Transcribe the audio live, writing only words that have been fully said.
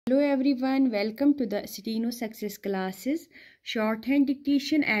Hello everyone, welcome to the Steno Success Classes Shorthand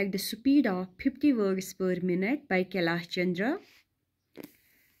Dictation at the speed of 50 words per minute by Kailash Chandra.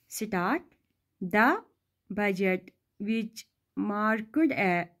 Start. The budget, which marked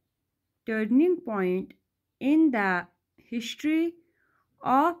a turning point in the history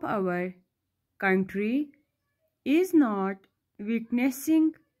of our country, is not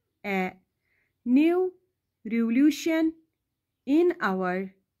witnessing a new revolution in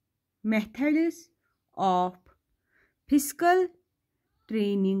our methods of fiscal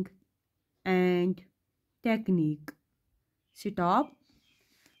training and technique. Stop.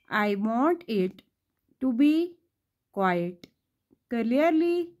 I want it to be quite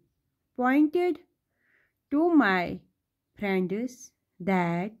clearly pointed to my friends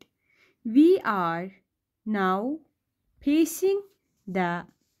that we are now facing the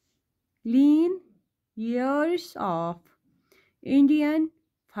lean years of Indian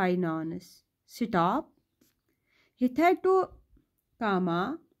finance. Stop. Hitherto,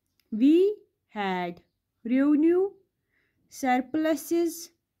 we had revenue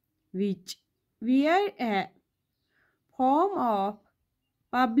surpluses which were a form of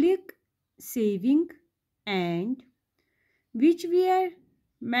public saving and which were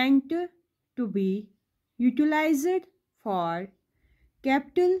meant to be utilized for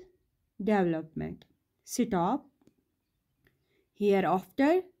capital development. Stop.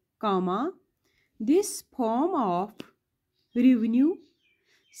 Hereafter, this form of revenue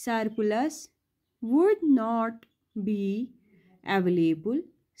surplus would not be available.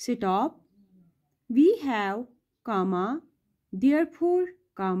 Stop. We have, therefore,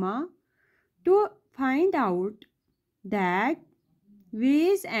 to find out that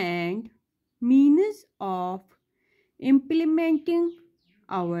ways and means of implementing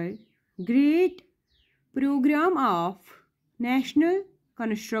our great program of national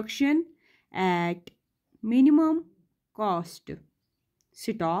construction at minimum cost.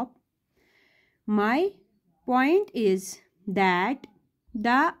 Stop. My point is that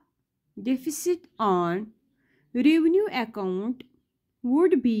the deficit on revenue account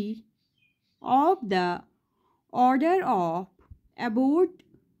would be of the order of about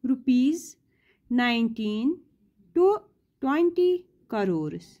rupees 19 to 20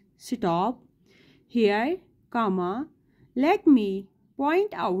 crores. Stop. Here, let me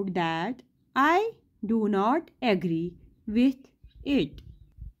point out that I do not agree with it.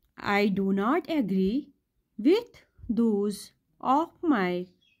 I do not agree with those of my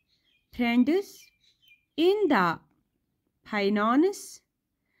friends in the finance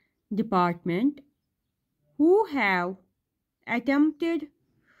department who have attempted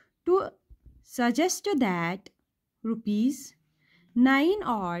to suggest that rupees 9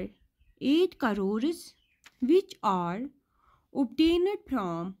 or 8 crores which are obtained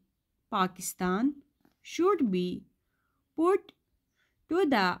from Pakistan should be put to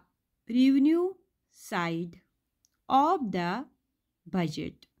the revenue side of the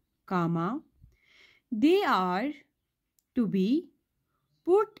budget, they are to be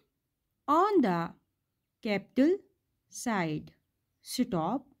put on the capital side.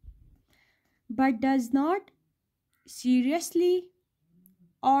 Stop. But does not seriously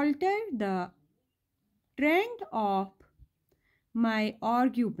alter the trend of my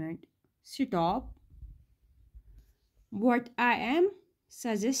argument. Stop. What I am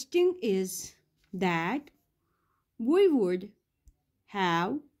suggesting is that we would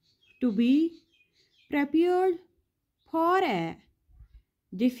have to be prepared for a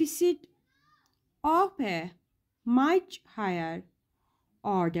deficit of a much higher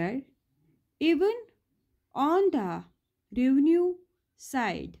order even on the revenue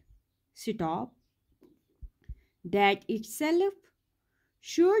side. Stop. That itself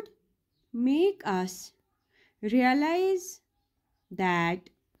should make us realize that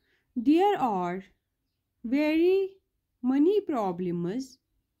there are very many problems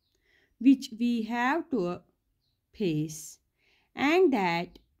which we have to face and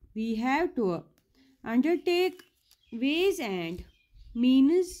that we have to undertake ways and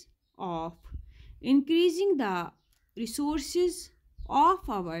means of increasing the resources of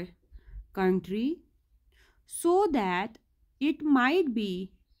our country so that it might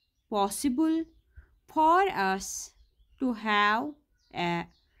be possible for us to have a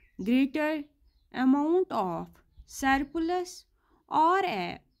greater amount of surplus or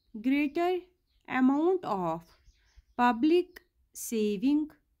a greater amount of public saving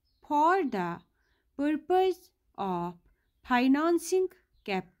for the purpose of financing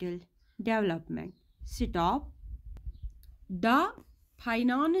capital development. Stop. The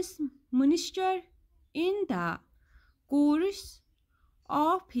finance minister in the course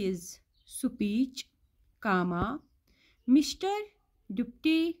of his speech, comma, Mr.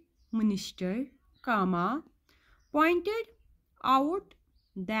 Deputy Minister, comma, pointed out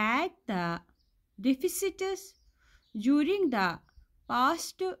that the deficits during the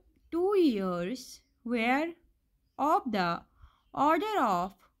past 2 years were of the order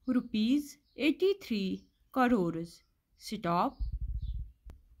of rupees 83 crores. Stop.